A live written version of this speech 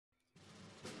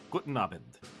Guten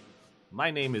Abend.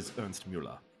 My name is Ernst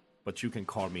Müller, but you can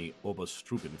call me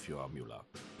Oberstrubenführer Müller,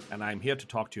 and I'm here to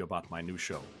talk to you about my new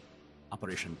show,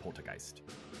 Operation Poltergeist.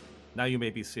 Now you may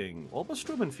be saying,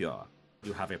 Oberstrubenführer,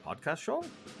 you have a podcast show?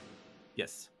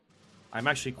 Yes. I'm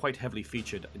actually quite heavily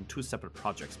featured in 2 separate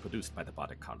projects produced by the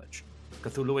Bardic College,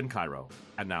 Cthulhu in Cairo,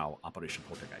 and now Operation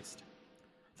Poltergeist.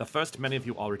 The first many of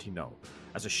you already know,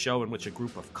 as a show in which a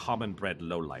group of common-bred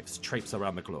lowlifes traipse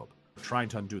around the globe, trying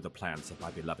to undo the plans of my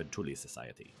beloved Cthulhu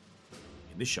Society.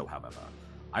 In this show, however,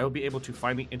 I will be able to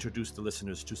finally introduce the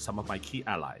listeners to some of my key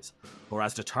allies, who are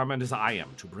as determined as I am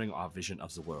to bring our vision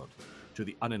of the world to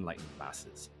the unenlightened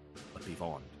masses. But be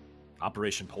warned,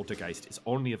 Operation Poltergeist is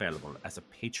only available as a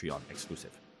Patreon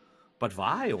exclusive. But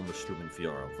why,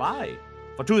 Oberstrubenführer? Why?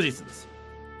 For 2 reasons.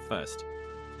 First,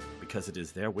 because it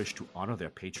is their wish to honor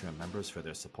their Patreon members for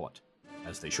their support,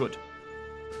 as they should.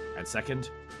 And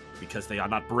second, because they are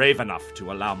not brave enough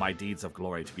to allow my deeds of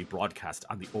glory to be broadcast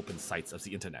on the open sites of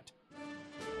the internet.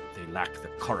 They lack the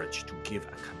courage to give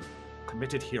a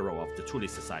committed hero of the Cthulhu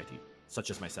Society, such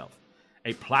as myself,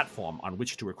 a platform on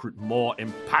which to recruit more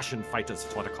impassioned fighters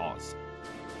for the cause.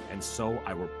 And so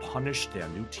I will punish their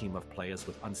new team of players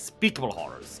with unspeakable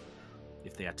horrors.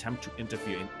 If they attempt to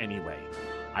interfere in any way,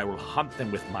 I will hunt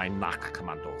them with my Nacht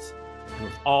commandos, and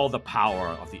with all the power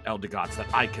of the elder gods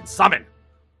that I can summon.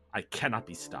 I cannot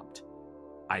be stopped.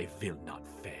 I will not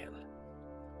fail.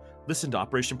 Listen to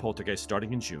Operation Poltergeist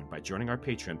starting in June by joining our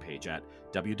Patreon page at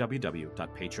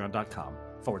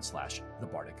www.patreon.com/The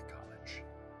Bardic College.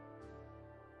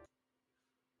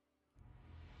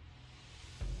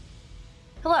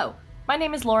 Hello, my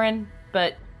name is Lauren,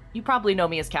 but you probably know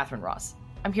me as Catherine Ross.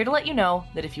 I'm here to let you know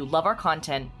that if you love our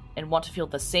content and want to feel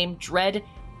the same dread,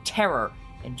 terror,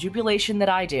 and jubilation that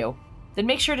I do, then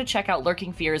make sure to check out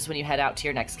Lurking Fears when you head out to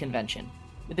your next convention.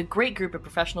 With a great group of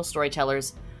professional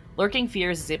storytellers, Lurking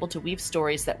Fears is able to weave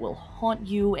stories that will haunt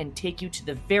you and take you to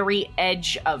the very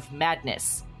edge of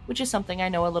madness, which is something I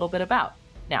know a little bit about.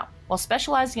 Now, while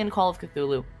specializing in Call of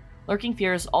Cthulhu, Lurking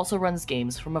Fears also runs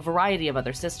games from a variety of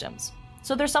other systems,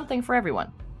 so there's something for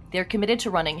everyone. They're committed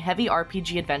to running heavy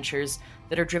RPG adventures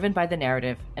that are driven by the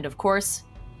narrative and, of course,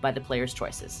 by the player's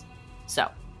choices.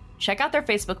 So, check out their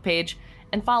Facebook page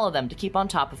and follow them to keep on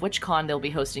top of which con they'll be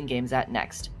hosting games at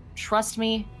next. Trust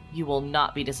me, you will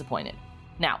not be disappointed.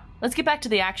 Now, let's get back to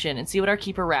the action and see what our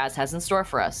Keeper Raz has in store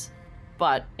for us.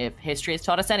 But if history has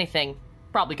taught us anything,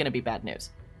 probably going to be bad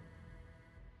news.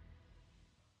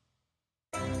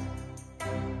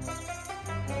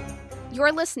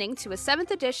 You're listening to a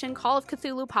 7th edition Call of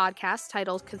Cthulhu podcast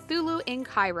titled Cthulhu in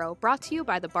Cairo, brought to you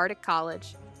by the Bardic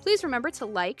College. Please remember to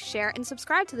like, share, and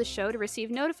subscribe to the show to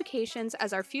receive notifications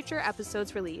as our future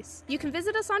episodes release. You can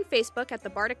visit us on Facebook at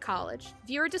the Bardic College.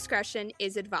 Viewer discretion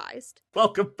is advised.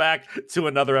 Welcome back to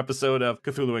another episode of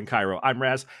Cthulhu in Cairo. I'm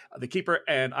Raz, the Keeper,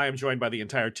 and I am joined by the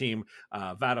entire team,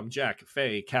 Vadim, Jack,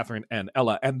 Faye, Catherine, and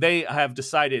Ella. And they have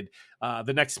decided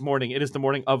the next morning, it is the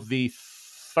morning of the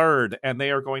 3rd, and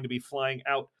they are going to be flying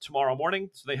out tomorrow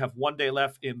morning. So they have 1 day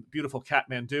left in beautiful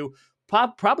Kathmandu.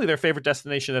 Probably their favorite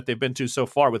destination that they've been to so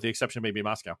far, with the exception of maybe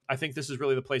Moscow. I think this is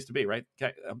really the place to be, right?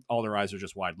 All their eyes are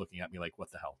just wide looking at me like,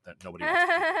 what the hell? That nobody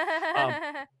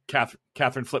wants to do.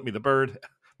 Catherine flipped me the bird.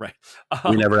 Right.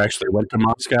 We never actually went to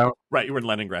Moscow. Right. You were in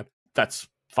Leningrad. That's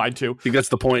fine, too. I think that's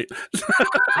the point.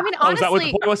 I mean, honestly, is that what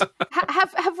the point was?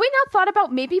 have we not thought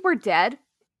about maybe we're dead?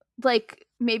 Like,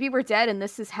 maybe we're dead and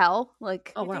this is hell?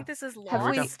 Like, Oh, wow. I think this is Have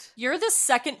we- lost. You're the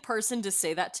second person to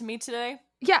say that to me today.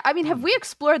 yeah, I mean, have we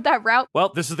explored that route?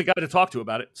 Well, this is the guy to talk to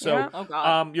about it. So Yeah. Oh,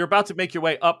 God. you're about to make your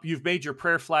way up. You've made your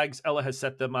prayer flags. Ella has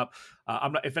set them up.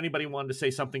 If anybody wanted to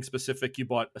say something specific, you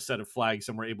bought a set of flags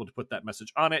and were able to put that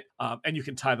message on it. And you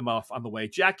can tie them off on the way.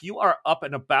 Jack, you are up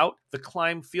and about. The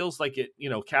climb feels like it,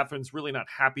 Catherine's really not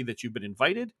happy that you've been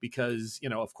invited because,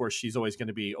 of course, she's always going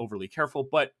to be overly careful.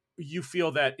 But you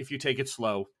feel that if you take it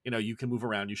slow, you can move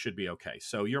around, you should be okay.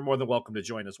 So you're more than welcome to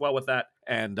join as well with that.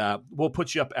 And we'll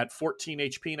put you up at 14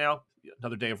 HP now.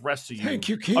 Another day of rest. So Thank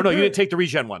you, Keeper. Oh, no, you didn't take the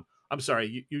regen one. I'm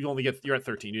sorry. You only you're at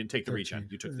 13. You didn't take the 13. regen.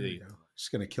 You took There the, you go.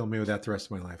 Just going to kill me with that the rest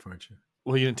of my life, aren't you?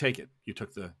 well, you didn't take it. You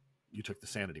took the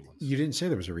sanity ones. You didn't say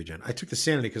there was a regen. I took the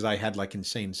sanity because I had like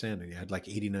insane sanity. I had like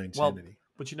 89 Well, sanity.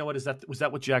 But you know what? Was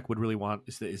that what Jack would really want?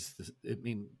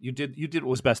 You did what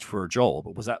was best for Joel,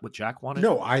 but was that what Jack wanted?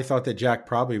 No, I thought that Jack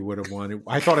probably would have wanted.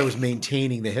 I thought I was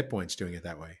maintaining the hit points doing it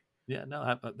that way. Yeah,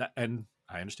 no, and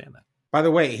I understand that. By the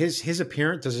way, his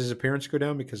appearance, does his appearance go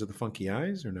down because of the funky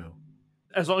eyes or no?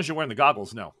 As long as you're wearing the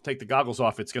goggles, no. Take the goggles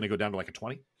off, it's going to go down to like a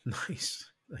 20. Nice.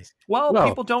 Well, Well,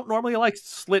 people don't normally like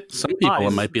slit Some people,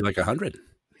 eyes. it might be like 100.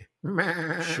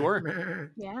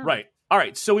 Sure. Yeah. Right. All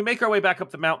right, so we make our way back up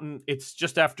the mountain. It's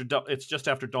just after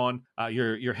dawn.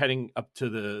 You're heading up to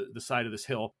the side of this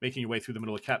hill, making your way through the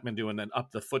middle of Kathmandu and then up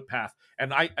the footpath.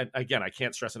 And I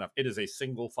can't stress enough, it is a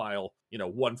single file,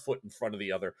 1 foot in front of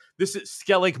the other. This is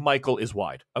Skellig Michael is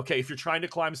wide. Okay, if you're trying to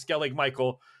climb Skellig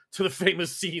Michael to the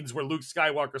famous scenes where Luke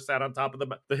Skywalker sat on top of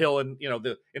the hill and in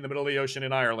the middle of the ocean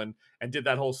in Ireland and did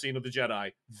that whole scene of the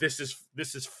Jedi, this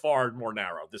is far more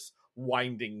narrow. This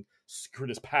winding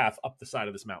circuitous path up the side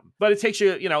of this mountain. But it takes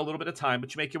you, a little bit of time,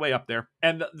 but you make your way up there.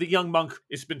 And the young monk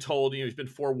has been told, he's been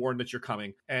forewarned that you're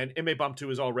coming. And Ime Bumptu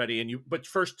is all ready. But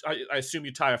first, I assume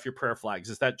you tie off your prayer flags.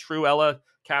 Is that true, Ella,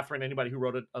 Catherine, anybody who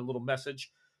wrote a little message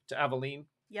to Aveline?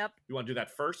 Yep. You want to do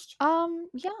that first?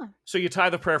 Yeah. So you tie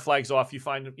the prayer flags off. You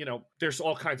find, there's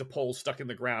all kinds of poles stuck in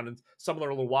the ground, and some of them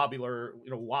are a little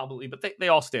wobbly, but they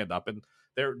all stand up and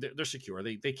they're secure.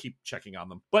 They keep checking on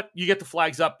them. But you get the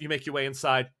flags up. You make your way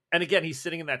inside. And again, he's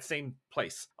sitting in that same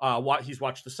place. He's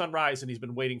watched the sunrise, and he's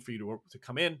been waiting for you to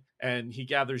come in. And he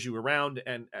gathers you around.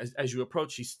 And as you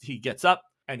approach, he gets up.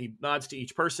 And he nods to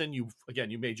each person. You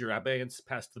made your obeisance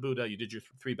past the Buddha. You did your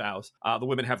 3 bows. The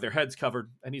women have their heads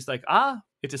covered. And he's like,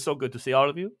 it is so good to see all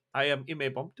of you. I am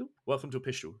Ime Bumptu. Welcome to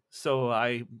Pishu. So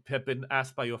I have been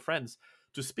asked by your friends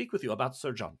to speak with you about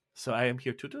Sir John. So I am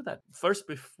here to do that. First,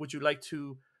 would you like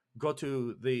to go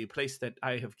to the place that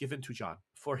I have given to John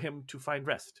for him to find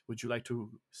rest? Would you like to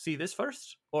see this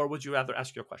first? Or would you rather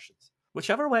ask your questions?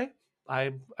 Whichever way.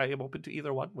 I am open to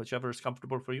either one. Whichever is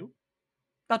comfortable for you.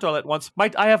 Not all at once.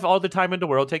 I have all the time in the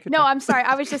world. Take your time. No, I'm sorry.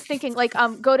 I was just thinking,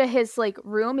 go to his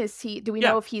room. Do we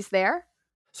know if he's there?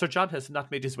 Sir John has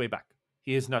not made his way back.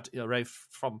 He has not arrived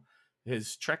from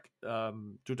his trek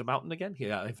to the mountain again.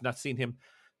 I have not seen him.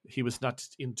 He was not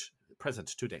present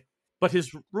today. But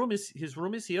his room is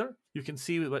here. You can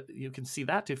see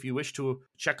that if you wish to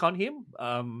check on him.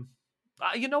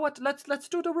 You know what? Let's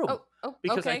do the room.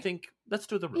 Because okay. I think let's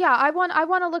do the room. Yeah, I want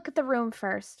to look at the room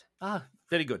first.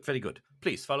 Very good, very good.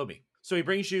 Please follow me. So he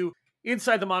brings you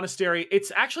inside the monastery.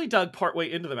 It's actually dug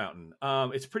partway into the mountain.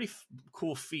 It's a pretty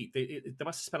cool feat. They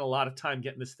must have spent a lot of time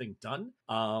getting this thing done.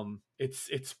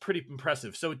 It's pretty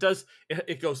impressive. So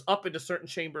it goes up into certain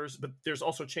chambers, but there's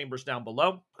also chambers down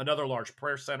below. Another large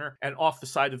prayer center, and off the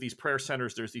side of these prayer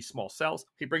centers, there's these small cells.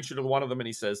 He brings you to one of them, and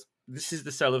he says, "This is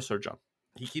the cell of Sir John.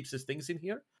 He keeps his things in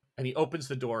here." And he opens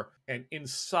the door, and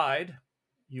inside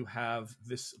you have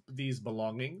these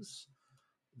belongings.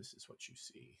 This is what you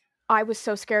see. I was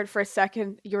so scared for a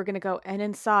second you were going to go, and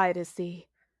inside is the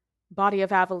body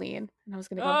of Aveline. And I was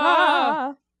going to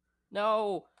go,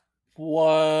 No.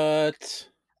 What?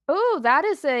 Oh, that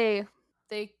is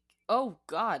oh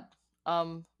God.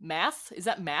 Math? Is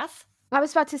that math? I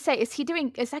was about to say, is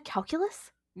that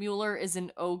calculus? Mueller is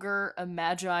an ogre, a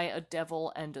magi, a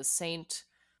devil, and a saint.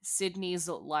 Sydney's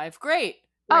alive. Great.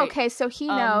 Okay, so he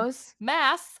knows.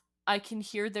 Math, I can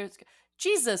hear there's...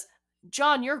 Jesus,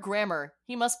 John, your grammar.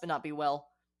 He must not be well.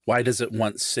 Why does it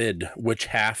want Sid? Which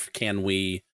half can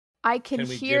we... I can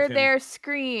hear their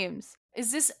screams.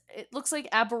 Is this... It looks like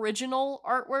Aboriginal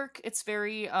artwork. It's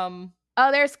very, Oh,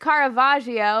 there's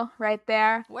Caravaggio right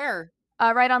there. Where?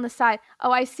 Right on the side.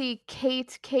 Oh, I see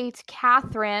Kate,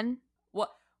 Catherine. What?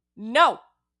 No.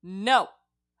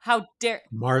 How dare...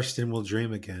 Marston will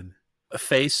dream again.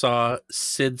 Faye saw,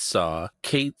 Sid saw,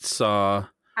 Kate saw,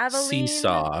 Aveline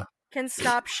Seesaw. Can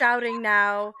stop shouting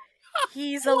now.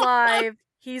 He's alive.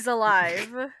 He's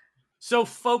alive. So,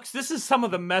 folks, this is some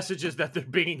of the messages that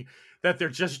they're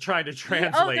just trying to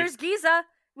translate. Oh, there's Giza.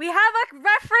 We have a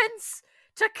reference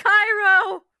to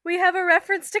Cairo. We have a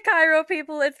reference to Cairo,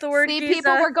 people. It's the word Giza.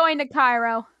 People, we're going to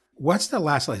Cairo. What's the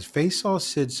last line? Faye saw,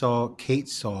 Sid saw, Kate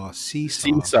saw,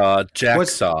 Seesaw. Seesaw, Jack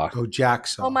saw. Oh, Jack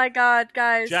saw. Oh my God,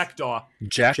 guys. Jackdaw.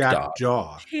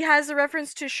 Jackdaw. He has a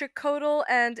reference to Shakotl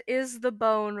and is the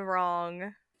bone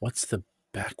wrong. What's the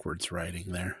backwards writing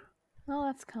there? Oh,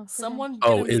 that's comforting. Someone...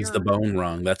 is the bone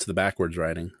wrong? That's the backwards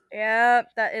writing. Yep,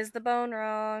 that is the bone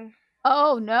wrong.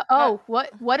 Oh, no. Oh,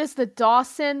 what is the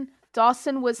Dawson?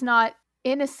 Dawson was not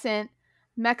innocent.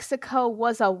 Mexico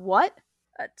was a what?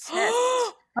 A test.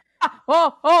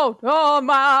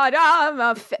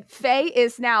 Madame. Faye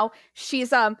is now, she's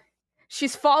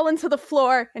fallen to the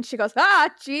floor, and she goes,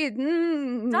 gee.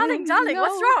 Darling, no.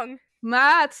 what's wrong?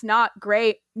 That's not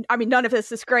great. I mean, none of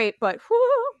this is great, but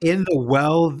whoo. In the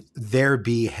well, there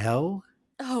be hell.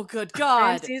 Oh, good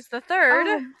God. Ramses the Third.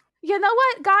 You know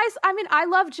what, guys? I mean, I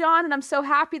love John, and I'm so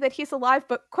happy that he's alive,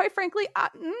 but quite frankly,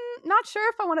 not sure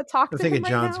if I want to talk to him right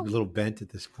John's now. a little bent at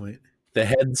this point. The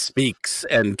head speaks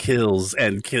and kills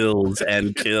and kills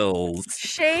and kills.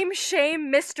 Shame,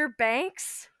 Mr.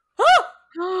 Banks.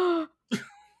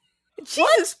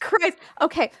 Jesus Christ.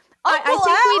 Okay, I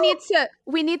think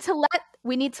we need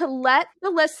to let the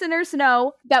listeners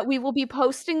know that we will be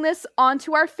posting this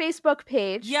onto our Facebook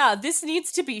page. Yeah, this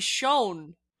needs to be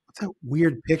shown. What's that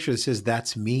weird picture that says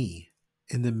 "That's me"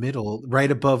 in the middle,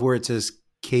 right above where it says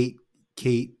Kate,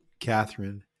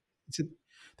 Catherine?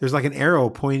 There's like an arrow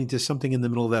pointing to something in the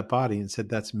middle of that body and said,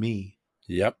 "That's me."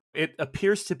 Yep. It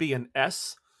appears to be an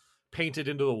S painted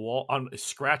into the wall,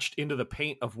 scratched into the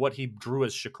paint of what he drew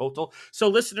as Shikoto. So,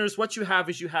 listeners, what you have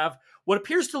is what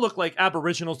appears to look like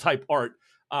Aboriginal type art.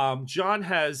 John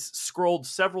has scrolled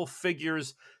several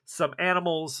figures, some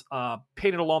animals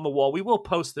painted along the wall. We will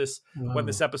post this when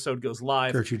this episode goes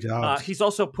live. Gertrude Dobbs. He's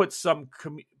also put some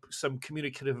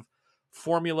communicative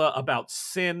formula about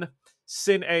sin.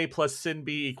 Sin A plus sin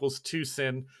B equals 2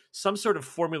 sin. Some sort of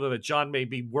formula that John may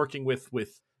be working with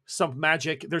some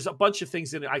magic. There's a bunch of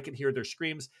things in it. I can hear their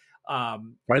screams. Why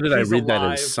did I read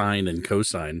that as sine and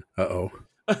cosine? Uh-oh.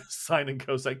 Sine and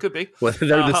cosine. Could be. What are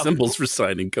the symbols for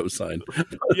sine and cosine?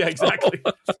 Yeah, exactly.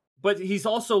 But he's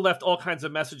also left all kinds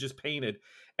of messages painted.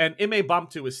 And Ime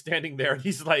Bamtu is standing there. And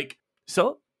he's like,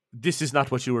 so? This is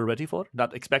not what you were ready for?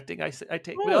 Not expecting, I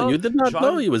take? Oh, you did not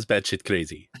know he was batshit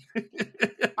crazy.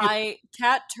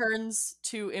 Kat turns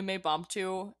to Ime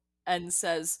Bamtu and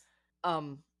says,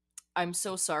 I'm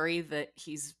so sorry that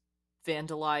he's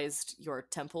vandalized your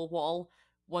temple wall.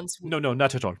 No,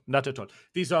 not at all. Not at all.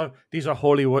 These are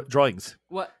holy drawings.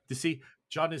 What? You see,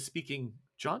 John is speaking.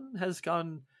 John has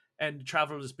gone and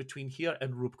travels between here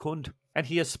and Rupkund, and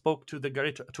he has spoke to a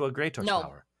greater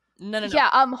power. No.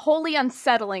 Yeah, wholly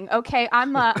unsettling. Okay,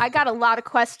 I got a lot of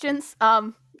questions.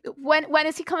 When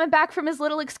is he coming back from his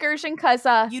little excursion? Cause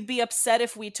you'd be upset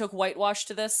if we took whitewash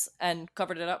to this and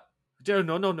covered it up.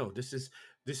 No.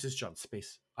 This is John's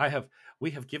space.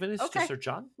 We have given this to Sir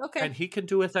John, and he can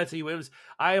do with as he wills.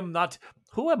 I am not.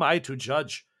 Who am I to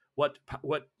judge what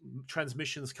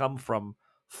transmissions come from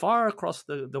far across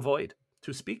the void?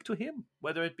 To speak to him,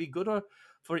 whether it be good or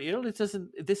for ill, it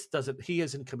doesn't. This doesn't. He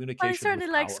is in communication. He certainly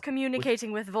with likes power,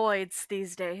 communicating with voids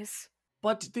these days.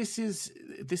 But this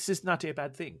is not a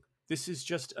bad thing. This is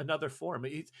just another form.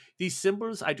 These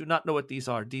symbols, I do not know what these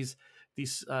are. These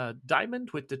diamond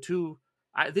with the two.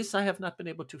 I have not been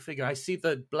able to figure. I see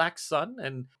the black sun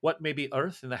and what may be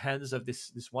earth in the hands of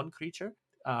this one creature.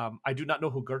 I do not know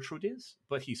who Gertrude is,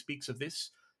 but he speaks of this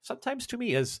sometimes to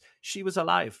me as she was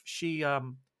alive.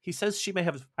 He says she may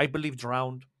have, I believe,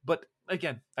 drowned. But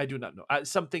again, I do not know.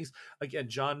 Some things, again,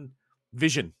 John,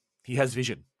 vision. He has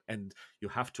vision. And you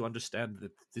have to understand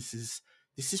that this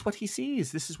is what he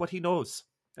sees. This is what he knows.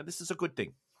 And this is a good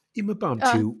thing.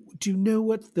 Imabamtu, do you know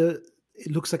what it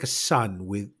looks like a sun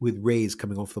with rays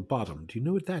coming off the bottom. Do you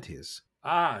know what that is?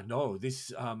 No.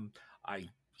 This,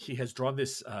 he has drawn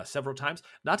this several times.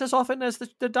 Not as often as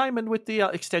the diamond with the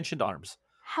extensioned arms.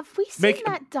 Have we seen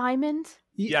that diamond?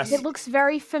 Yes. It looks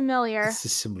very familiar. It's the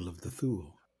symbol of the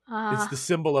Thule. It's the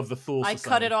symbol of the Thule I Society.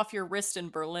 cut it off your wrist in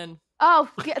Berlin. Oh,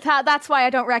 that's why I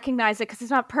don't recognize it, because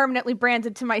it's not permanently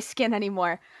branded to my skin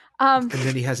anymore. And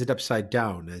then he has it upside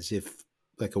down, as if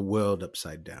like a world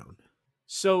upside down.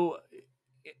 So,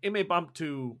 Ime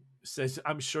Bamtu says,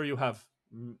 I'm sure you have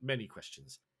many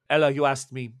questions. Ella, you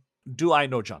asked me, do I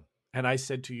know John? And I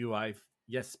said to you,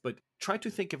 yes, but try to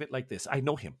think of it like this. I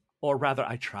know him, or rather,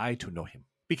 I try to know him.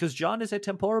 Because John is a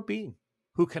temporal being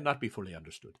who cannot be fully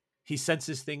understood. He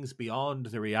senses things beyond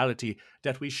the reality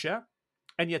that we share,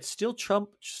 and yet still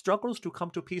struggles to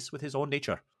come to peace with his own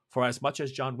nature. For as much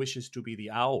as John wishes to be the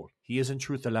owl, he is in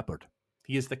truth the leopard.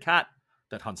 He is the cat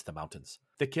that hunts the mountains,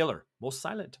 the killer, most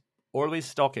silent, always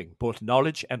stalking both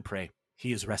knowledge and prey.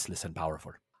 He is restless and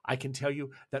powerful. I can tell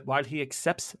you that while he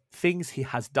accepts things he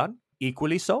has done,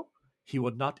 equally so, he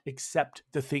would not accept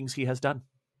the things he has done.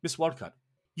 Miss Walcott,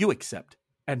 you accept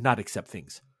and not accept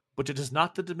things, but it does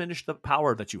not diminish the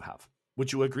power that you have.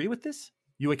 Would you agree with this?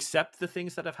 You accept the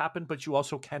things that have happened, but you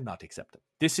also cannot accept them.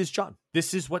 This is John.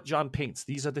 This is what John paints.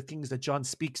 These are the things that John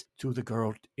speaks to the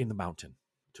girl in the mountain,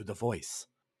 to the voice.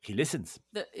 He listens.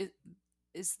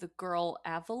 Is the girl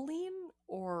Aveline,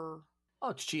 or?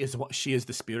 Oh, she is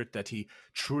the spirit that he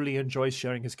truly enjoys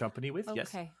sharing his company with. Okay.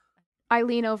 Yes. I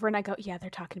lean over and I go, yeah,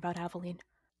 they're talking about Aveline.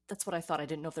 That's what I thought. I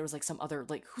didn't know if there was like some other,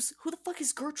 like, who the fuck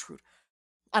is Gertrude?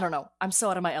 I don't know. I'm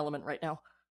so out of my element right now.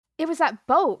 It was that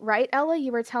boat, right, Ella?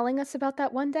 You were telling us about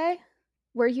that one day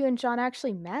where you and John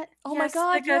actually met? Oh Yes, my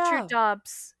god, the Gertrude yeah.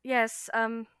 Dobbs. Yes,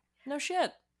 No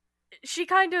shit. she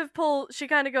kind of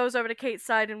goes over to Kate's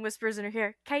side and whispers in her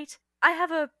ear, Kate, I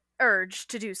have a urge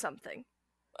to do something.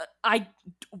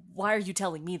 Why are you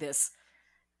telling me this?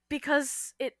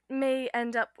 Because it may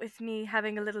end up with me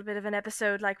having a little bit of an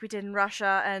episode like we did in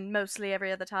Russia and mostly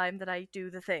every other time that I do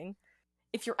the thing.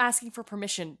 If you're asking for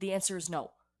permission, the answer is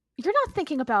no. You're not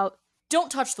thinking about...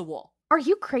 Don't touch the wall. Are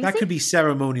you crazy? That could be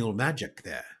ceremonial magic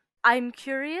there. I'm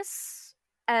curious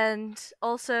and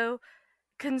also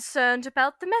concerned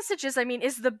about the messages. I mean,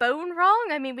 is the bone wrong?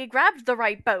 I mean, we grabbed the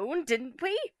right bone, didn't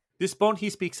we? This bone he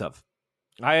speaks of,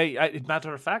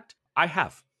 matter of fact, I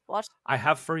have. What? I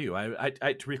have for you. I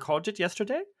recorded it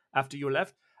yesterday after you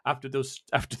left. After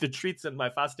the treats and my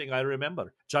fasting, I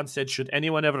remember. John said, should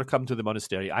anyone ever come to the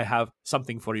monastery, I have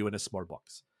something for you in a small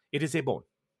box. It is a bone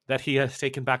that he has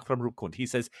taken back from Rupkund. He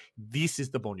says, this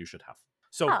is the bone you should have.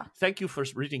 So Thank you for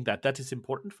reading that. That is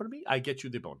important for me. I get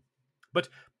you the bone. But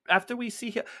after we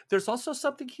see here, there's also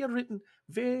something here written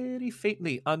very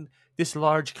faintly on this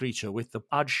large creature with the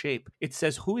odd shape. It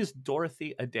says, who is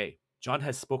Dorothy Aday? John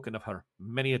has spoken of her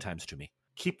many a times to me.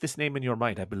 Keep this name in your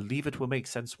mind. I believe it will make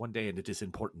sense one day, and it is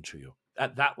important to you.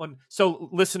 That one. So,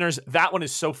 listeners, that one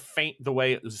is so faint the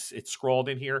way it's scrawled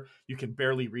in here. You can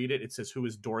barely read it. It says, who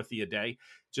is Dorothy Aday?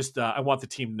 Just, I want the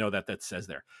team to know that says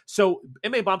there. So,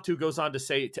 M.A. Bomptu goes on to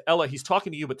say to Ella, he's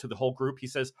talking to you, but to the whole group, he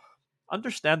says,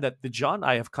 understand that the John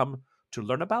I have come to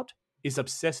learn about is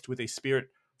obsessed with a spirit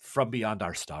from beyond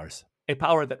our stars, a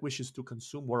power that wishes to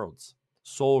consume worlds,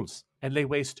 souls, and lay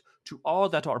waste to all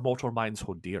that our mortal minds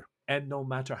hold dear. And no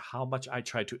matter how much I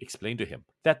try to explain to him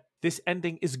that this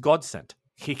ending is God-sent,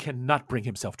 he cannot bring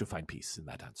himself to find peace in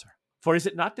that answer. For is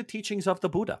it not the teachings of the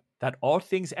Buddha that all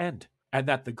things end, and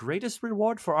that the greatest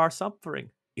reward for our suffering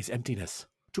is emptiness,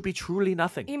 to be truly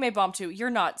nothing? Ime Bomptu, you're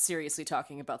not seriously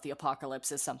talking about the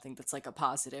apocalypse as something that's like a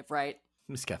positive, right?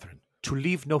 Miss Catherine, to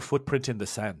leave no footprint in the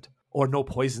sand, or no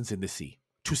poisons in the sea,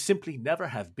 to simply never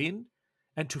have been,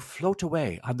 and to float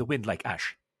away on the wind like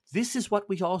ash. This is what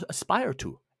we all aspire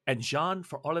to. And Jean,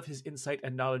 for all of his insight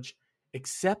and knowledge,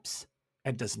 accepts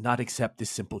and does not accept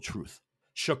this simple truth.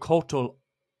 Shakotl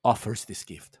offers this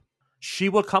gift. She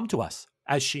will come to us,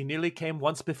 as she nearly came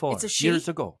once before, It's a she? years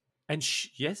ago. And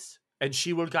yes, and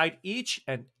she will guide each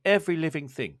and every living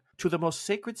thing to the most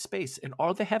sacred space in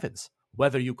all the heavens,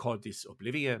 whether you call this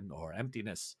oblivion or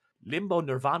emptiness, limbo,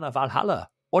 nirvana, Valhalla,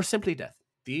 or simply death.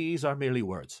 These are merely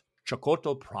words.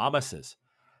 Shakotl promises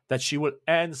that she will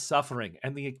end suffering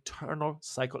and the eternal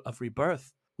cycle of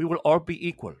rebirth. We will all be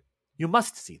equal. You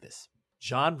must see this.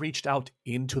 John reached out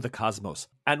into the cosmos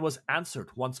and was answered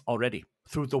once already.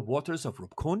 Through the waters of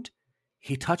Rupkund,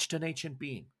 he touched an ancient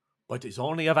being, but is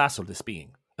only a vassal, this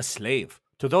being, a slave,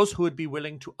 to those who would be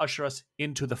willing to usher us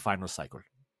into the final cycle.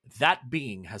 That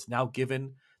being has now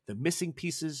given the missing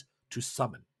pieces to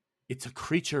summon. It's a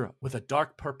creature with a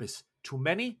dark purpose to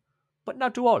many, but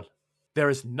not to all. There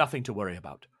is nothing to worry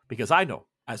about. Because I know,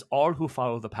 as all who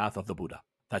follow the path of the Buddha,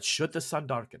 that should the sun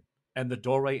darken and the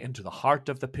doorway into the heart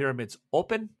of the pyramids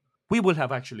open, we will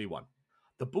have actually won.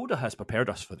 The Buddha has prepared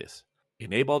us for this,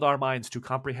 enabled our minds to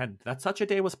comprehend that such a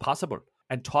day was possible,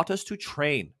 and taught us to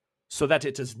train so that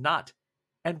it does not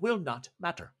and will not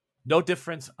matter. No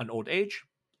difference on old age,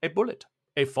 a bullet,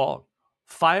 a fall,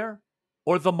 fire,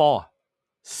 or the maw.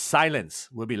 Silence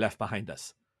will be left behind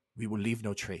us. We will leave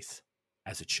no trace,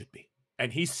 as it should be.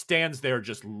 And he stands there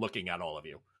just looking at all of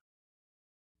you.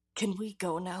 Can we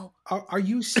go now? Are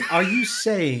you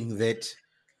saying that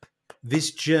this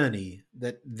journey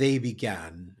that they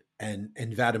began and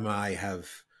Vadim and I have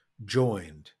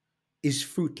joined is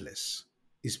fruitless,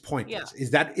 is pointless?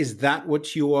 Yeah. Is that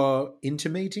what you are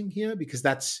intimating here? Because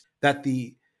that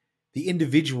the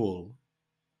individual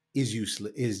is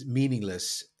useless, is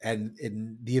meaningless, and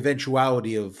in the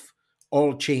eventuality of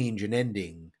all change and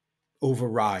ending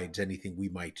overrides anything we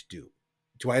might do.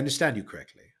 Do I understand you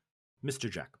correctly?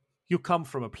 Mr. Jack, you come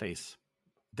from a place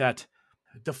that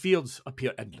the fields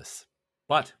appear endless,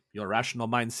 but your rational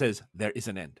mind says there is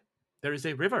an end. There is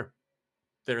a river.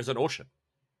 There is an ocean.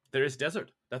 There is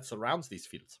desert that surrounds these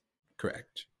fields.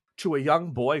 Correct. To a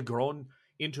young boy grown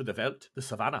into the veldt, the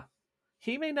savannah,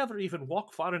 he may never even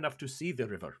walk far enough to see the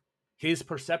river. His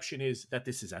perception is that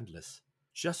this is endless.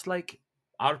 Just like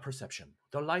our perception,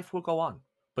 the life will go on.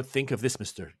 But think of this,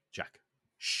 Mr. Jack.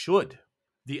 Should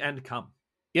the end come,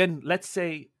 and let's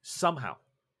say somehow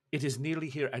it is nearly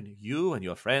here and you and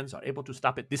your friends are able to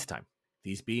stop it this time,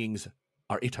 these beings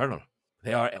are eternal.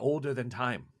 They are older than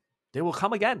time. They will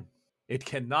come again. It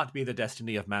cannot be the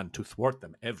destiny of man to thwart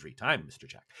them every time, Mr.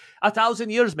 Jack. 1,000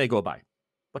 years may go by,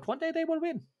 but one day they will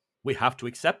win. We have to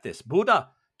accept this. Buddha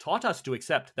taught us to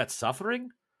accept that suffering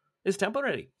is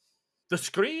temporary. The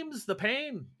screams, the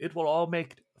pain, it will all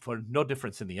make for no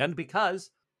difference in the end because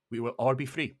we will all be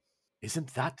free.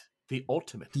 Isn't that the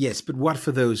ultimate? Yes, but what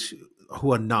for those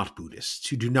who are not Buddhists,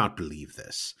 who do not believe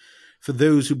this? For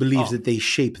those who believe that they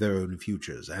shape their own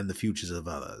futures and the futures of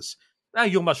others?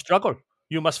 You must struggle.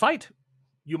 You must fight.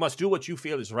 You must do what you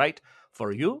feel is right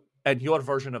for you and your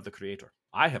version of the Creator.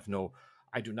 I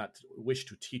do not wish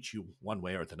to teach you one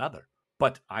way or another,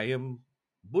 but I am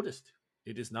Buddhist.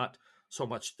 It is not so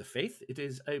much the faith, it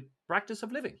is a practice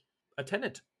of living, a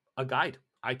tenet, a guide.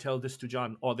 I tell this to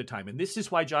John all the time, and this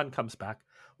is why John comes back.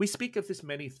 We speak of this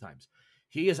many times.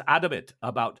 He is adamant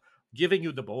about giving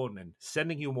you the bone and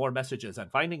sending you more messages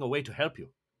and finding a way to help you.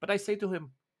 But I say to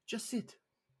him, just sit.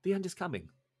 The end is coming.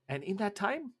 And in that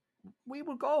time, we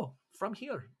will go from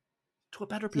here to a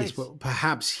better place. Yes, well,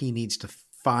 perhaps he needs to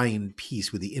find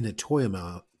peace with the inner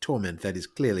torment that is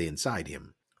clearly inside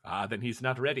him. Then he's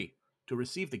not ready to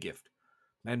receive the gift.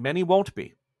 And many won't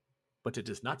be. But it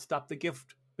does not stop the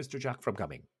gift, Mr. Jack, from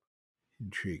coming.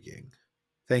 Intriguing.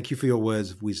 Thank you for your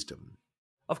words of wisdom.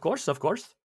 Of course, of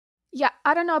course. Yeah,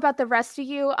 I don't know about the rest of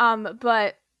you,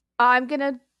 but I'm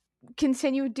gonna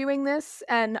continue doing this,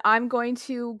 and I'm going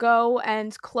to go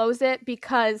and close it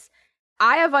because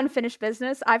I have unfinished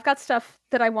business. I've got stuff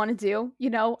that I want to do.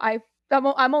 You know, I'm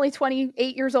only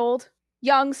 28 years old,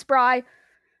 young, spry.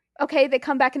 Okay, they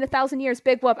come back in 1,000 years.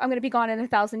 Big whoop! I'm gonna be gone in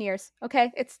 1,000 years.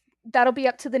 Okay, that'll be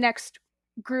up to the next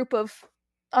group of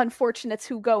unfortunates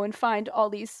who go and find all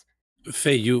these.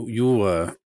 Faye,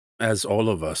 you, as all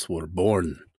of us, were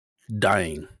born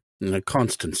dying in a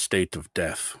constant state of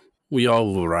death. We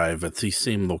all arrive at the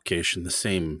same location, the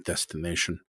same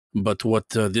destination. But what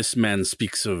this man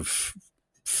speaks of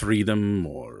freedom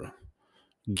or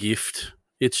gift,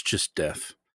 it's just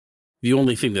death. The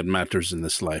only thing that matters in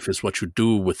this life is what you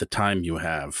do with the time you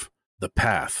have. The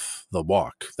path, the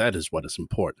walk, that is what is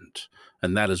important.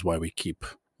 And that is why we keep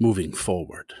moving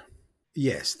forward.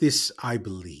 Yes, this I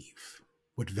believe.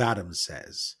 What Vadam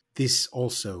says, this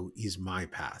also is my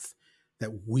path,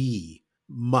 that we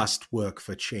must work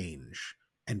for change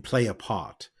and play a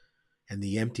part. And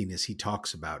the emptiness he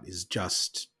talks about is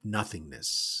just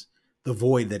nothingness, the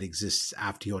void that exists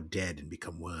after you're dead and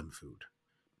become worm food.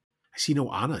 I see no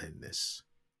honor in this.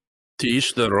 To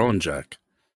each their own, Jack.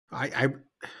 I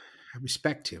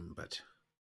respect him, but...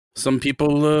 Some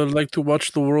people like to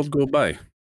watch the world go by.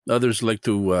 Others like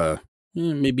to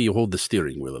maybe hold the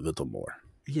steering wheel a little more.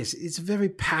 Yes, it's a very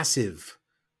passive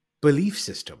belief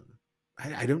system.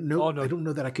 I don't know. Oh, no. I don't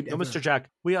know that I could No, ever... Mr. Jack,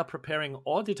 we are preparing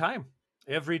all the time.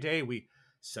 Every day we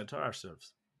center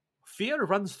ourselves. Fear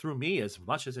runs through me as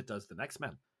much as it does the next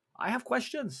man. I have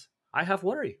questions. I have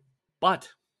worry. But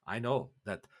I know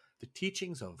that the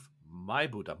teachings of my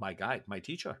Buddha, my guide, my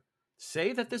teacher,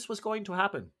 say that this was going to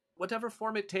happen. Whatever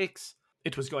form it takes,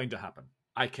 it was going to happen.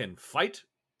 I can fight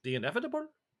the inevitable,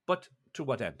 but to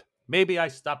what end? Maybe I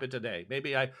stop it today.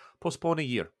 Maybe I postpone a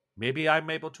year. Maybe I'm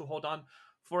able to hold on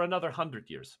for another 100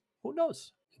 years. Who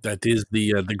knows? That is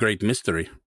the great mystery.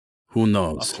 Who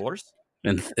knows? Of course.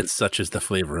 And such is the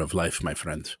flavor of life, my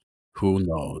friend. Who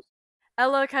knows?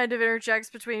 Ella kind of interjects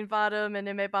between Vadam and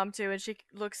Imebamtu, and she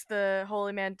looks the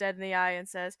holy man dead in the eye and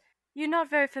says, "You're not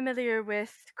very familiar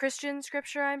with Christian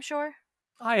scripture, I'm sure?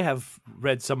 I have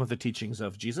read some of the teachings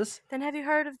of Jesus. Then have you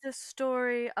heard of the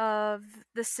story of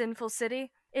the sinful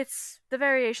city? The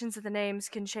variations of the names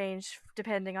can change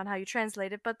depending on how you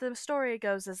translate it, but the story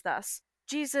goes as thus.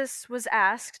 Jesus was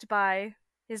asked by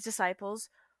his disciples,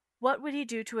 what would he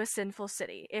do to a sinful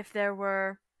city if there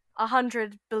were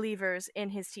 100 believers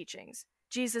in his teachings?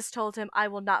 Jesus told him, I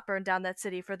will not burn down that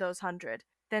city for those 100.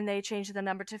 Then they changed the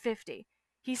number to 50.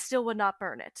 He still would not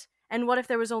burn it. And what if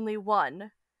there was only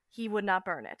one? He would not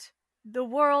burn it. The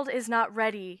world is not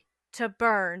ready to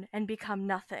burn and become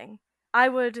nothing. I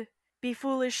would be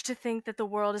foolish to think that the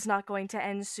world is not going to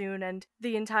end soon and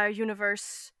the entire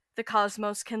universe, the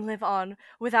cosmos, can live on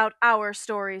without our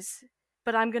stories.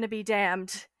 But I'm going to be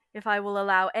damned if I will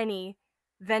allow any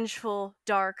vengeful,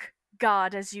 dark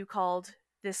god, as you called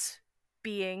this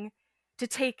being, to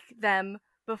take them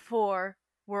before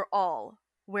we're all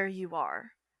where you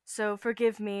are. So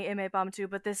forgive me, Imebamtu,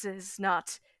 but this is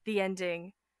not the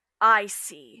ending I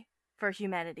see for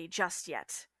humanity just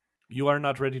yet. You are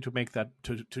not ready to make that,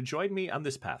 to join me on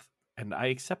this path, and I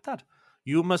accept that.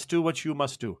 You must do what you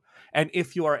must do. And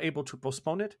if you are able to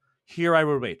postpone it, here I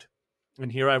will wait.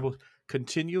 And here I will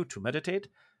continue to meditate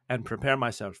and prepare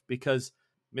myself, because,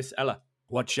 Miss Ella,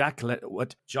 what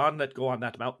John let go on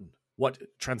that mountain, what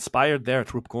transpired there at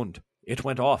Rupkund, it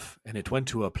went off, and it went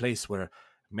to a place where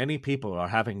many people are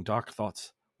having dark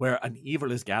thoughts, where an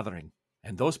evil is gathering,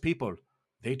 and those people,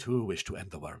 they too wish to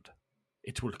end the world.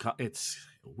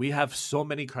 We have so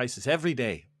many crises every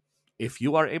day. If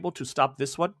you are able to stop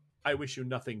this one, I wish you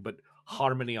nothing but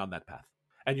harmony on that path.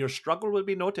 And your struggle will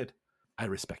be noted. I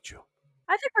respect you.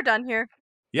 I think we're done here.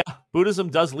 Yeah, Buddhism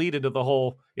does lead into the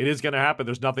whole, it is going to happen.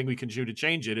 There's nothing we can do to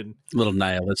change it. And A little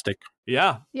nihilistic.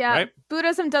 yeah. Right?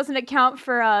 Buddhism doesn't account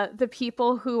for the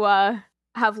people who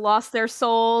have lost their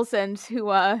souls and who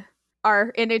are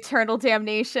in eternal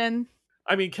damnation.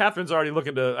 I mean, Catherine's already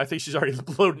looking to, I think she's already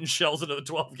loading shells into the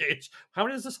 12 gauge. How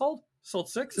many does this hold? Sold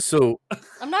 6? So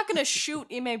I'm not going to shoot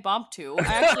Ime Bomptu. I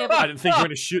actually have I didn't think you were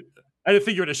going to shoot. I didn't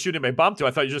think you were going to shoot him a bomb to.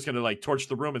 I thought you were just going to like torch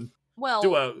the room and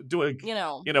do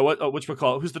a which we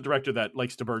call it. Who's the director that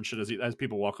likes to burn shit as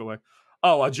people walk away?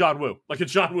 Oh, John Woo, like a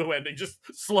John Woo ending, just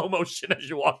slow motion as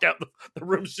you walk out. The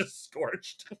room's just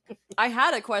scorched. I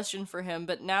had a question for him,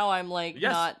 but now I'm like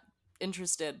not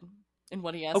interested in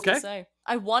what he has to say.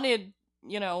 I wanted,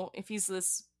 if he's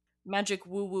this magic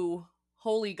woo woo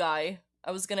holy guy,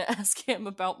 I was gonna ask him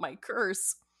about my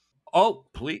curse. Oh,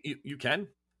 please, you can.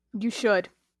 You should.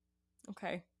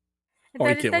 Okay.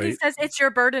 And then he says, it's your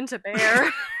burden to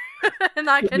bear. And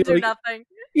I can do nothing.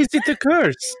 Is it a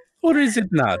curse? Or is it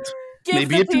not? Give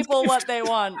Maybe the people what they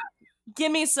want.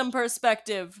 Give me some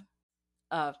perspective.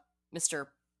 Mr.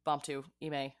 Bomptu,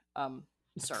 Ime,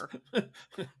 sir.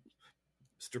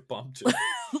 Mr. Bomptu.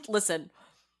 Listen,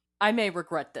 I may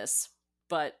regret this,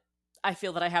 but I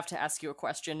feel that I have to ask you a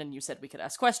question, and you said we could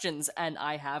ask questions, and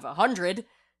I have 100,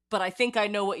 but I think I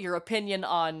know what your opinion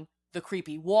on the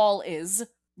creepy wall is.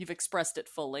 You've expressed it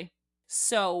fully.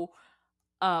 So,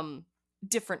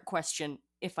 different question,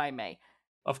 if I may.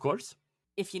 Of course.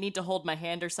 If you need to hold my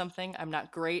hand or something, I'm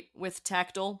not great with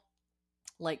tactile,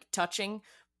 like touching,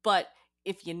 but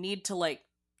if you need to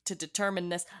to determine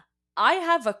this, I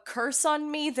have a curse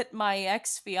on me that my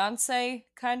ex-fiance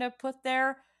kind of put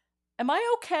there. Am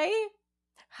I okay?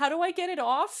 How do I get it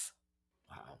off?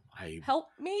 Help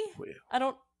me? I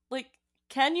don't,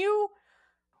 can you?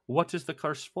 What is the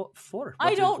curse for?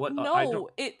 I don't know.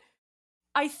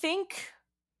 I think...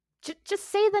 Just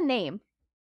say the name.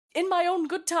 In my own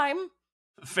good time.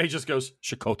 Faye just goes,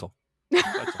 Shikoto.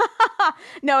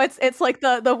 No, it's like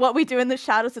the what we do in the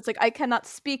shadows. It's like, I cannot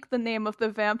speak the name of the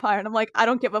vampire. And I'm like, I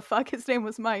don't give a fuck. His name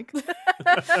was Mike.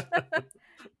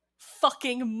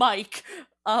 Fucking Mike.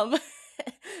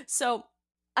 So,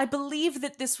 I believe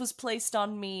that this was placed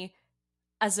on me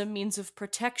as a means of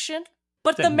protection.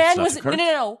 But the man was...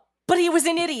 No. But he was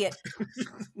an idiot.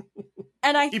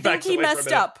 And I think he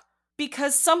messed up.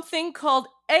 Because something called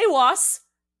AWAS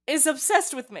is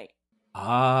obsessed with me.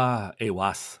 Ah,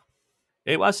 AWAS.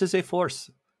 AWAS is a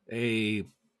force. A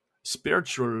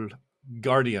spiritual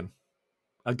guardian.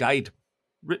 A guide.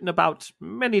 Written about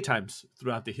many times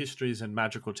throughout the histories and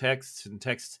magical texts and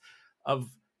texts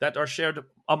that are shared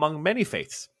among many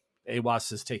faiths. AWAS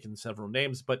has taken several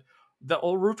names, but the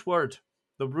root word,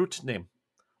 the root name,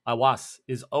 Awas,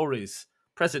 is always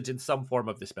present in some form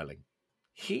of the spelling.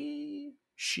 He,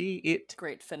 she, it.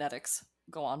 Great phonetics.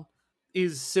 Go on.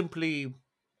 Is simply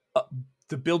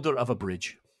the builder of a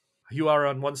bridge. You are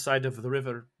on one side of the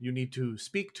river. You need to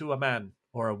speak to a man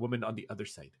or a woman on the other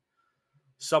side.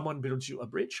 Someone builds you a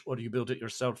bridge, or you build it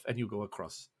yourself and you go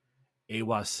across.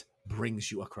 AWAS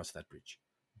brings you across that bridge.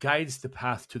 Guides the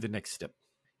path to the next step.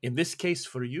 In this case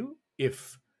for you,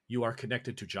 if you are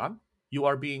connected to John, you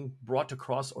are being brought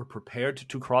across or prepared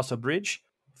to cross a bridge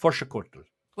for Shakurtl.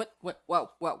 What?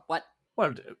 What?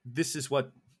 Well, this is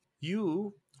what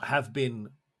you have been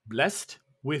blessed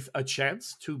with, a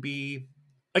chance to be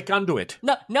a conduit.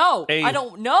 No, I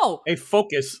don't know. A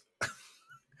focus.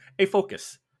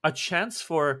 A chance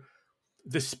for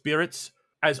the spirits,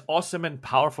 as awesome and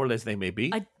powerful as they may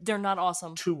be. They're not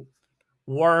awesome. To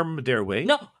worm their way.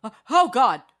 No. Oh,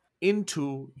 God.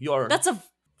 Into your... That's a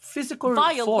physical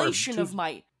violation of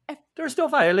my... There's no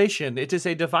violation. It is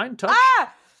a divine touch.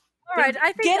 Ah! All right,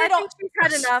 I think she's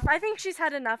had enough. I think she's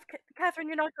had enough. Catherine,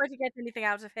 you're not going to get anything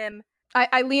out of him.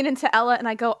 I lean into Ella and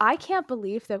I go, I can't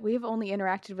believe that we've only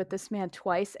interacted with this man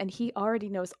twice and he already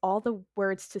knows all the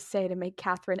words to say to make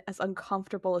Catherine as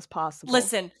uncomfortable as possible.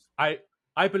 Listen. I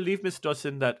believe, Miss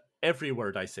Dawson, that every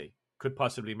word I say could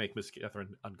possibly make Miss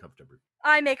Catherine uncomfortable.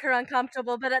 I make her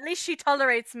uncomfortable, but at least she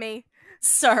tolerates me.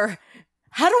 Sir,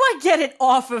 how do I get it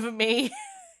off of me?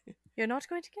 You're not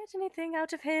going to get anything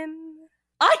out of him.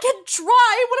 I can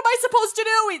try! What am I supposed to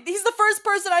do? He's the first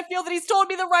person I feel that he's told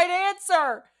me the right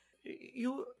answer! I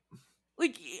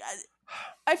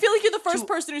feel like you're the first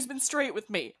person who's been straight with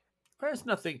me. There's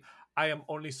nothing. I am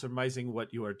only surmising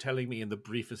what you are telling me in the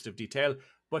briefest of detail,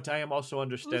 but I am also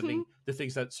understanding the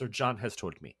things that Sir John has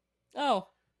told me. Oh.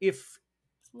 It's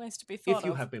nice to be thought If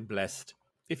you have been blessed,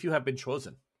 if you have been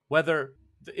chosen, whether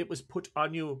it was put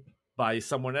on you by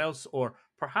someone else, or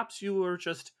perhaps you were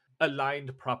just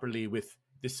aligned properly with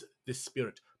this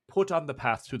spirit, put on the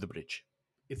path to the bridge.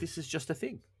 If this is just a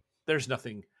thing, there's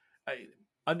nothing.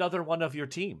 another one of your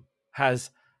team has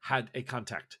had a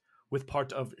contact with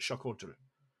part of Shakotr,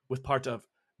 with part of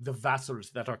the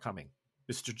vassals that are coming.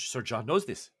 Mr. Sir John knows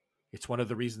this. It's one of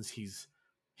the reasons he's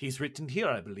written here,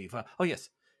 I believe. Oh yes,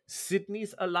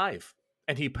 Sydney's alive,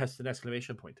 and he pressed an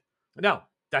exclamation point. Now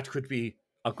that could be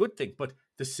a good thing, but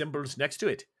the symbols next to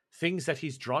it, things that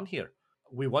he's drawn here,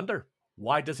 we wonder,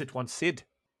 why does it want Sid?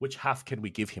 Which half can we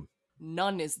give him?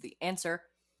 None is the answer.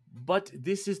 But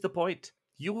this is the point.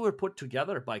 You were put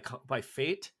together by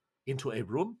fate into a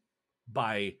room,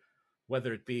 by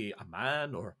whether it be a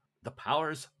man or the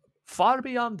powers far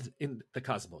beyond in the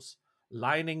cosmos,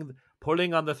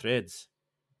 pulling on the threads,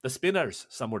 the spinners,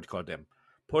 some would call them,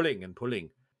 pulling and pulling,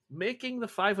 making the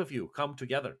five of you come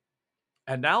together.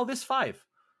 And now this five,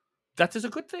 that is a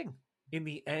good thing. In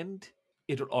the end,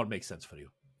 it'll all make sense for you.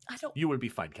 You will be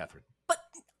fine, Catherine. But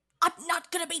I'm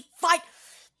not gonna be fine.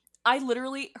 I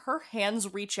literally, her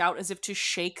hands reach out as if to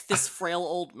shake this frail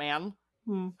old man,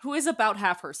 who is about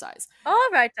half her size. All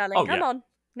right, darling, Oh, come yeah. on.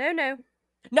 No.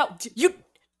 No, you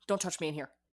don't touch me in here.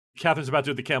 Catherine's about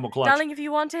to do the camel clutch. Darling, if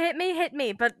you want to hit me, hit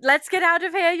me. But let's get out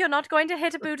of here. You're not going to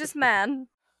hit a Buddhist man.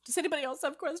 Does anybody else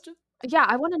have questions? Yeah,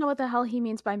 I want to know what the hell he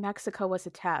means by Mexico was a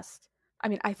test. I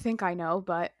mean, I think I know,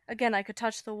 but Again, I could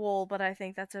touch the wall, but I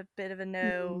think that's a bit of a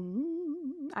no.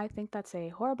 I think that's a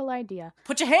horrible idea.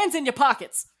 Put your hands in your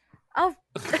pockets. Oh,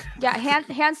 Yeah,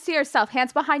 hands to yourself,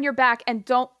 hands behind your back, and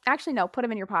don't actually no, put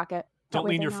them in your pocket. That Don't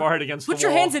way lean they're your not- forehead against the wall. Put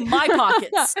your hands in my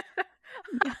pockets.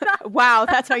 Wow,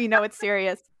 that's how you know it's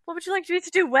serious. what would you like me to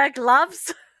do? Wear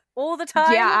gloves all the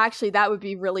time? Yeah, actually, that would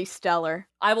be really stellar.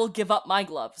 I will give up my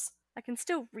gloves. I can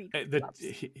still read gloves.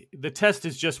 The test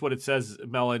is just what it says,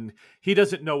 Melon. He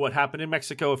doesn't know what happened in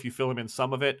Mexico if you fill him in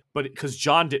some of it, but because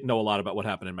John didn't know a lot about what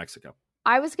happened in Mexico.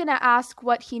 I was gonna ask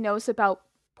what he knows about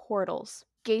portals,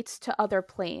 gates to other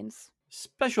planes.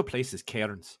 Special places,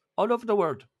 cairns, all over the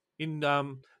world. In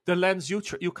the lands you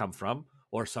come from,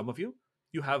 or some of you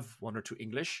have one or two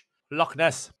English. Loch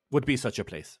Ness would be such a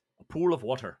place. A pool of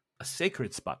water, a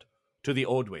sacred spot to the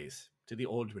old ways, to the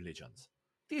old religions.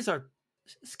 These are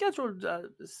scheduled,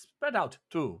 spread out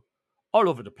too, all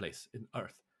over the place in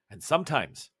Earth. And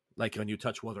sometimes, like when you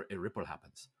touch water, a ripple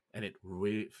happens and it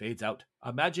fades out.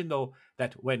 Imagine though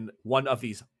that when one of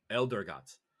these elder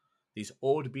gods, these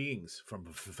old beings from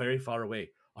very far away,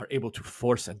 are able to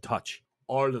force and touch,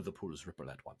 all of the pools ripple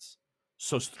at once.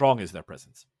 So strong is their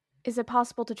presence. Is it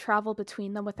possible to travel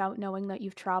between them without knowing that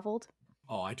you've traveled?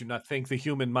 Oh, I do not think the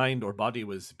human mind or body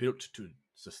was built to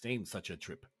sustain such a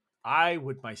trip. I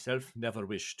would myself never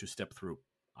wish to step through.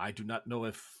 I do not know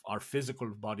if our physical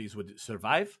bodies would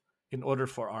survive in order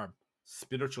for our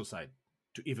spiritual side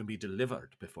to even be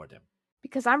delivered before them.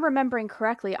 Because I'm remembering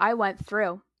correctly, I went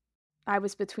through. I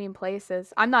was between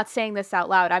places. I'm not saying this out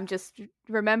loud. I'm just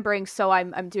remembering, so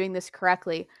I'm doing this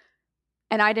correctly.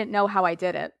 And I didn't know how I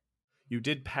did it. You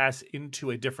did pass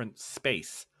into a different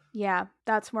space. Yeah,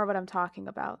 that's more what I'm talking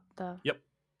about. Yep.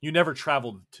 You never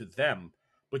traveled to them,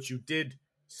 but you did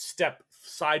step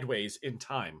sideways in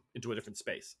time into a different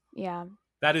space. Yeah.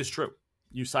 That is true.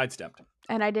 You sidestepped.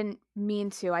 And I didn't mean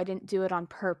to. I didn't do it on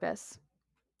purpose.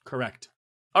 Correct.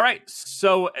 All right.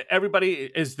 So everybody,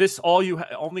 is this all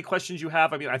only questions you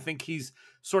have? I mean, I think he's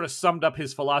sort of summed up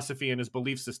his philosophy and his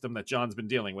belief system that John's been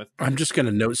dealing with. I'm just going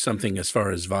to note something as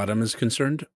far as Vadam is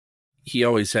concerned. He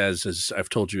always has, as I've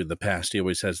told you in the past, he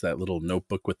always has that little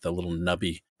notebook with the little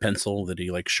nubby pencil that he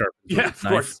like sharpens with of a knife.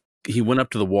 course. He went up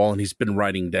to the wall and he's been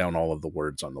writing down all of the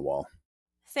words on the wall.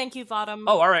 Thank you, Vadam.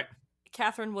 Oh, all right.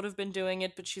 Catherine would have been doing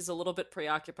it, but she's a little bit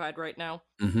preoccupied right now.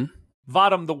 Mm-hmm.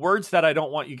 Vadam, the words that I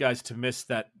don't want you guys to miss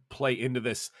that play into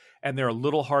this, and they're a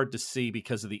little hard to see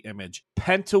because of the image.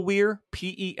 Pentawere,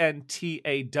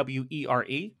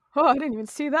 Pentawere. Oh, I didn't even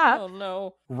see that. Oh,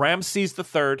 no. Ramses III.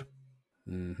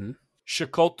 Mm-hmm.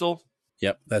 Shakotl.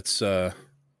 Yep, that's yep.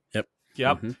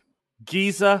 Yep. Mhm.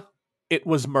 Giza, it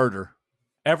was murder.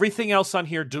 Everything else on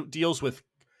here deals with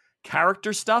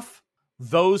character stuff.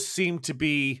 Those seem to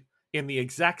be in the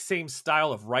exact same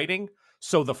style of writing.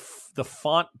 So the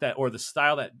font that, or the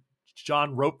style that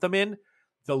John wrote them in,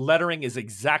 the lettering is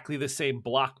exactly the same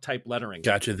block type lettering.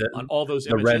 Gotcha. On all those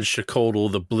the images. red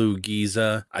Shakotl, the blue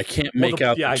Giza. I can't make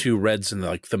out the two reds in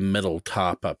the middle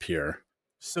top up here.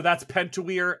 So that's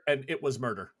Pentawere, and it was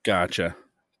murder. Gotcha.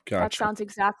 That sounds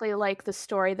exactly like the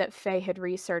story that Faye had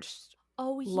researched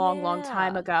long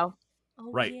time ago.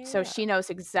 Oh, Right. yeah. So she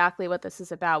knows exactly what this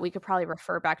is about. We could probably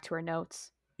refer back to her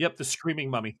notes. Yep, the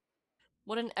screaming mummy.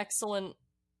 What an excellent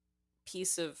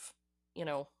piece of,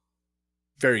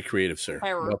 Very creative, sir.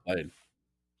 Terror. Well played.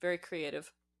 very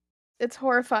creative. It's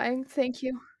horrifying. Thank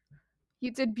you. You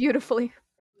did beautifully.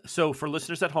 So for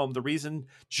listeners at home, the reason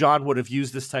John would have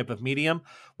used this type of medium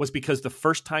was because the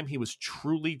first time he was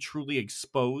truly, truly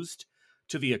exposed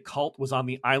to the occult was on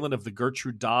the island of the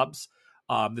Gertrude Dobbs.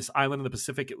 This island in the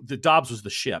Pacific. The Dobbs was the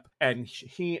ship. And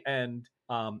he and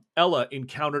Ella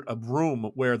encountered a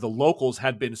room where the locals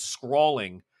had been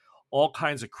scrawling all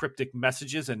kinds of cryptic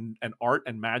messages and art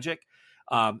and magic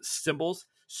symbols.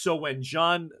 So when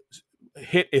John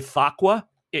hit Ithaqua,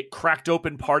 it cracked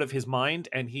open part of his mind,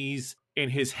 and he's in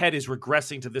his head is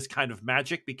regressing to this kind of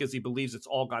magic because he believes it's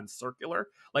all gone circular,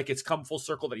 like it's come full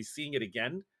circle, that he's seeing it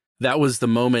again. That was the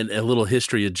moment, a little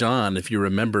history of John, if you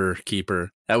remember,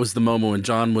 Keeper. That was the moment when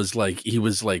John was like, he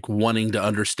was like wanting to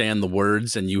understand the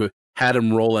words, and you had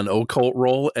him roll an occult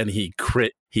roll, and he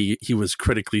was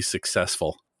critically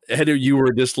successful. And you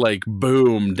were just like,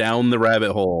 boom, down the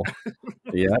rabbit hole.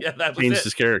 Yeah, that was changed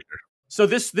his character. So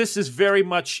this is very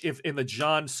much in the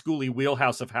John Schooley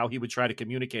wheelhouse of how he would try to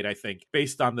communicate, I think,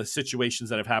 based on the situations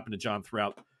that have happened to John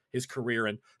throughout his career.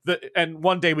 And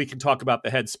one day we can talk about the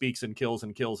head speaks and kills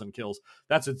and kills and kills.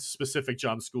 That's a specific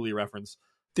John Schooley reference.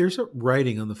 There's a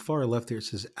writing on the far left there. It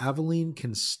says Aveline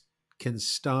can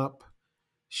stop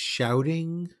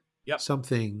shouting. Yep.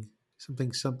 Something.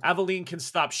 Aveline can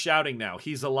stop shouting now.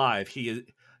 He's alive.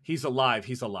 He's alive.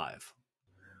 He's alive.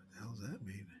 What the hell does that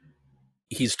mean?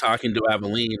 He's talking to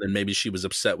Aveline, and maybe she was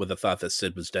upset with the thought that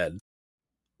Sid was dead.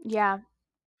 Yeah.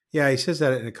 Yeah, he says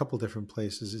that in a couple different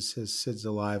places. It says Sid's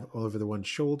alive all over the one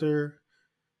shoulder.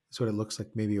 That's what it looks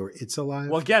like, maybe, or it's alive.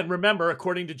 Well, again, remember,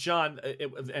 according to John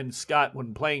and Scott,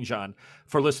 when playing John,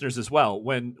 for listeners as well,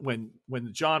 when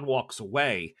John walks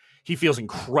away, he feels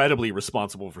incredibly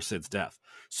responsible for Sid's death.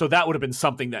 So that would have been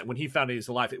something that when he found out he's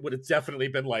alive, it would have definitely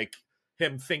been like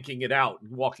him thinking it out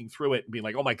and walking through it and being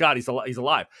like, oh my God, he's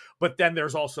alive. But then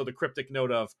there's also the cryptic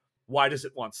note of, why does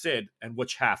it want Sid, and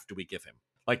which half do we give him?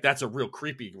 Like, that's a real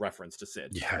creepy reference to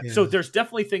Sid. Yeah. So there's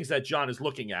definitely things that John is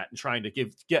looking at and trying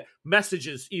to get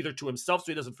messages either to himself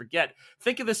so he doesn't forget.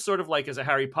 Think of this sort of like as a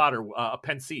Harry Potter, a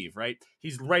pensieve, right?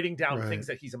 He's writing down things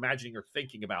that he's imagining or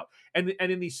thinking about. And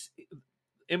in these,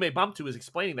 Ime Bumptu is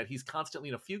explaining that he's constantly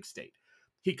in a fugue state.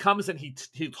 He comes and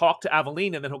he'll talk to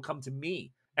Aveline, and then he'll come to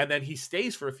me. And then he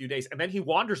stays for a few days, and then he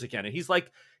wanders again. And he's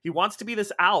like, he wants to be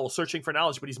this owl searching for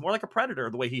knowledge, but he's more like a predator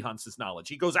the way he hunts his knowledge.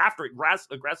 He goes after it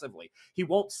aggressively. He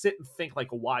won't sit and think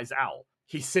like a wise owl.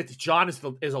 John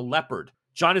is a leopard.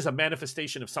 John is a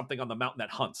manifestation of something on the mountain that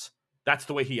hunts. That's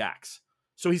the way he acts.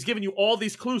 So he's giving you all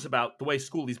these clues about the way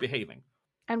Schooley's behaving.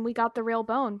 And we got the real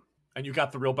bone. And you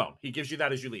got the real bone. He gives you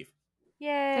that as you leave.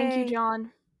 Yay! Thank you,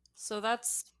 John. So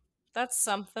that's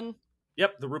something.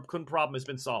 Yep, the Rubicon problem has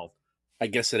been solved. I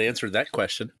guess it answered that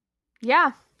question.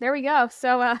 Yeah, there we go.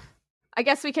 So I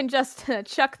guess we can just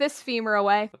chuck this femur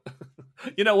away.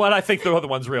 You know what? I think the other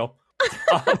one's real.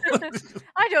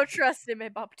 I don't trust him,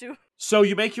 Baptu. So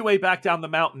you make your way back down the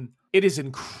mountain. It is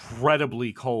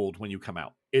incredibly cold when you come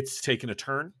out. It's taken a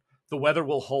turn. The weather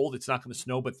will hold. It's not going to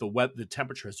snow, but the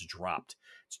temperature has dropped.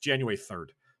 It's January 3rd.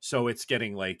 So it's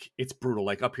getting it's brutal.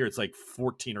 Like up here, it's like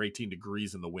 14 or 18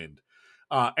 degrees in the wind.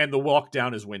 And the walk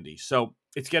down is windy. So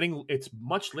it's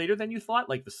much later than you thought.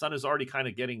 Like the sun is already kind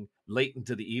of getting late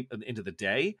into the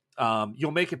day.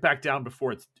 You'll make it back down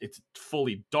before it's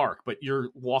fully dark, but you're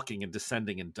walking and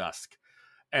descending in dusk.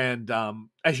 And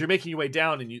as you're making your way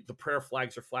down, and the prayer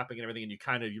flags are flapping and everything,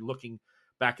 and you're looking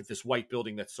back at this white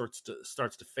building that starts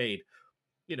to fade.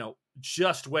 You know,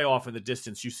 just way off in the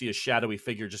distance, you see a shadowy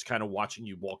figure just kind of watching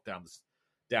you walk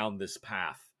down this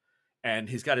path. And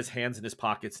he's got his hands in his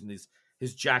pockets, and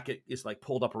his jacket is like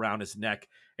pulled up around his neck,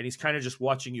 and he's kind of just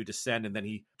watching you descend. And then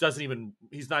he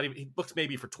looks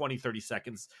maybe for 20, 30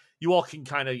 seconds. You all can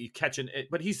you catch it,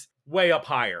 but he's way up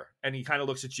higher, and he kind of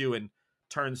looks at you and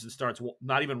turns and starts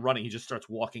not even running. He just starts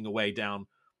walking away down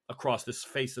across this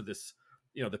face of this,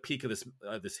 the peak of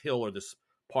this hill, or this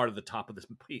part of the top of this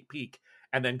peak,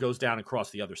 and then goes down across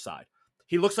the other side.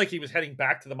 He looks like he was heading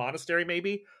back to the monastery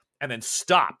maybe, and then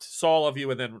stopped, saw all of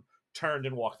you, and then turned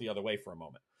and walked the other way for a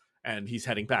moment. And he's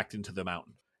heading back into the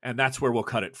mountain. And that's where we'll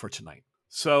cut it for tonight.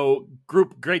 So,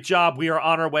 group, great job. We are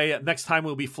on our way. Next time,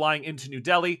 we'll be flying into New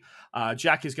Delhi.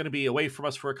 Jack is going to be away from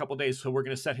us for a couple days, so we're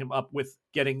going to set him up with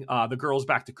getting the girls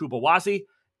back to Kubawazi,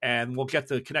 and we'll get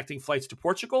the connecting flights to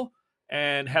Portugal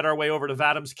and head our way over to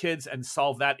Vadam's kids and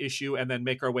solve that issue, and then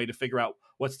make our way to figure out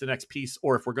what's the next piece,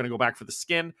 or if we're going to go back for the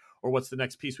skin, or what's the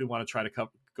next piece we want to try to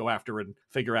go after and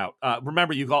figure out.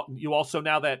 Remember, you also,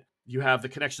 now that you have the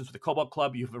connections with the Cobalt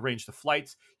Club, you've arranged the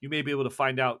flights, you may be able to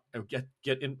find out or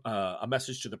get in a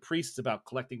message to the priests about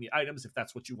collecting the items, if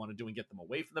that's what you want to do, and get them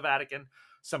away from the Vatican.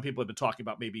 Some people have been talking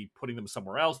about maybe putting them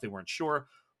somewhere else. They weren't sure.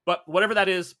 But whatever that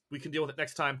is, we can deal with it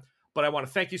next time. But I want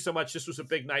to thank you so much. This was a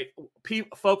big night.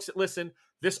 Folks that listen,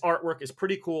 this artwork is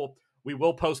pretty cool. We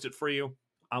will post it for you.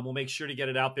 We'll make sure to get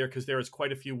it out there because there is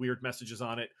quite a few weird messages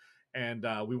on it. And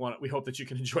we hope that you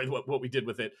can enjoy what we did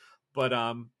with it.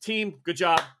 But team, good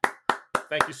job.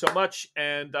 Thank you so much.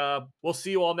 And we'll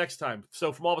see you all next time.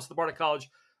 So from all of us at the Bardic College,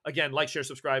 again, like, share,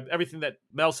 subscribe. Everything that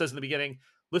Mel says in the beginning,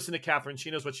 listen to Catherine.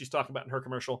 She knows what she's talking about in her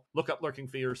commercial. Look up Lurking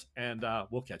Fears, and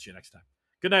we'll catch you next time.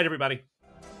 Good night, everybody.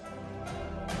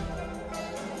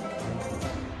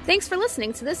 Thanks for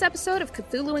listening to this episode of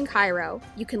Cthulhu in Cairo.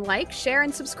 You can like, share,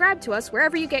 and subscribe to us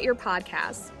wherever you get your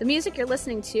podcasts. The music you're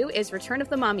listening to is Return of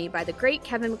the Mummy by the great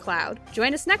Kevin MacLeod.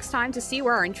 Join us next time to see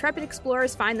where our intrepid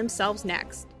explorers find themselves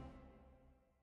next.